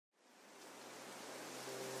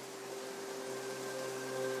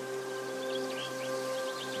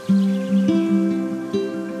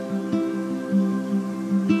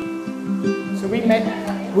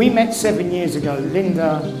met 7 years ago.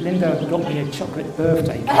 Linda got me a chocolate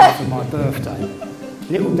birthday cake for my birthday.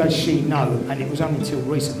 Little does she know, and it was only until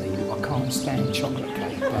recently, I can't stand chocolate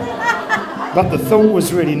cake. But the thought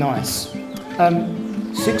was really nice.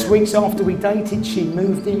 6 weeks after we dated, she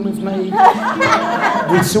moved in with me.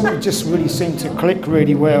 We sort of just really seemed to click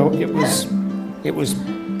really well. It was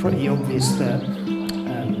pretty obvious that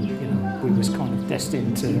we was kind of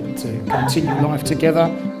destined to continue life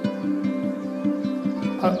together.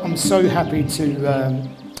 I'm so happy to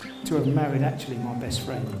have married actually my best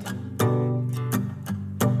friend.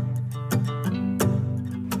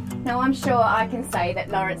 Now I'm sure I can say that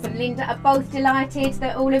Lawrence and Linda are both delighted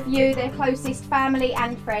that all of you, their closest family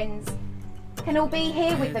and friends, can all be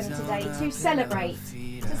here with them today to celebrate,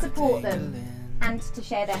 to support them and to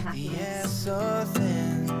share their happiness.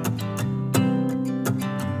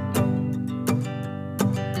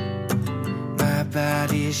 My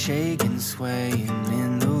body is shaking, swaying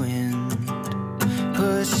in the wind.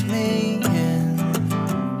 Push me in.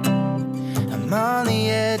 I'm on the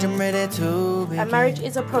edge, I'm ready to begin. A marriage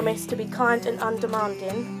is a promise to be kind and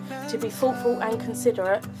undemanding, to be thoughtful and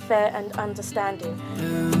considerate, fair and understanding.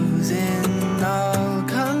 Losing all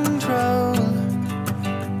control.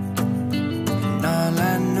 And all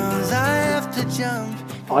I know is I have to jump.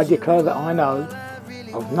 I declare that I know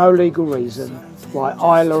of no legal reason why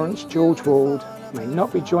I, Lawrence George Ward, may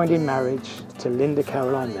not be joined in marriage to Linda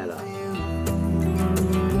Caroline Mellor.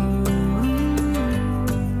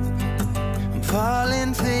 I'm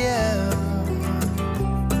falling for you.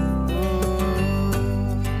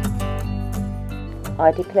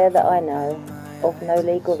 I declare that I know of no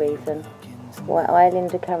legal reason why I,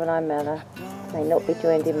 Linda Caroline Mellor, may not be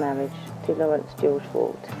joined in marriage to Lawrence George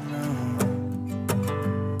Ward.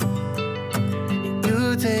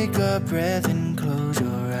 You take a breath and close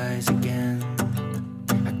your eyes again.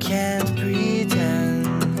 I can't pretend.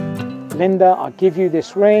 Linda, I give you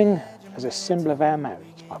this ring as a symbol of our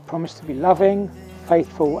marriage. I promise to be loving,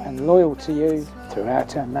 faithful and loyal to you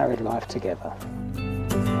throughout our married life together.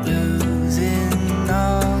 Losing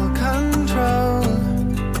all control.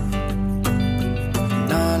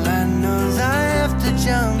 And all I know is I have to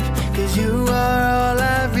jump, 'cause you are all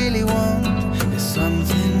I really want. There's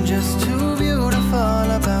something just too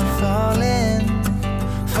beautiful about falling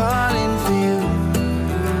for you.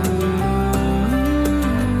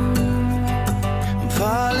 I'm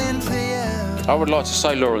falling for you. I would like to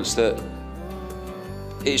say, Lawrence, that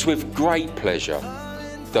it's with great pleasure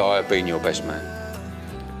that I have been your best man.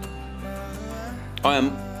 I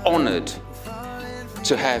am honoured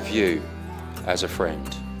to have you as a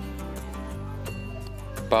friend,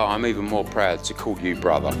 but I'm even more proud to call you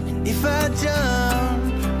brother. If I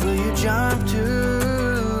jump, will you jump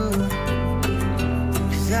too?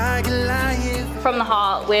 'Cause I can lie here. From the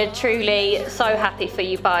heart, we're truly so happy for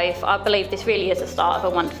you both. I believe this really is the start of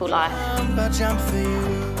a wonderful life. I'll jump for you.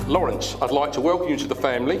 Lawrence, I'd like to welcome you to the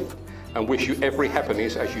family and wish you every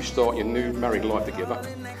happiness as you start your new married life together,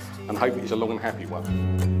 and hope it's a long and happy one.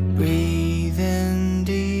 Breathe in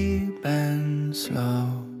deep and slow.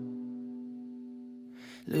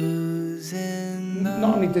 Losing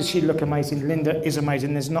Not only does she look amazing, Linda is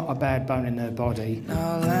amazing. There's not a bad bone in her body.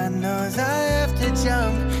 all I know is I have to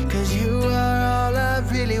jump, 'cause you are all I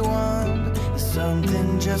really want. There's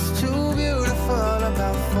something just too beautiful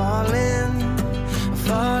about falling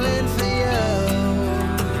for you.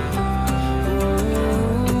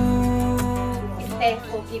 It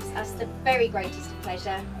therefore gives us the very greatest of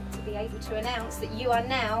pleasure to be able to announce that you are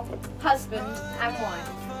now husband and wife.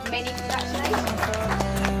 Many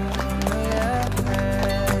congratulations.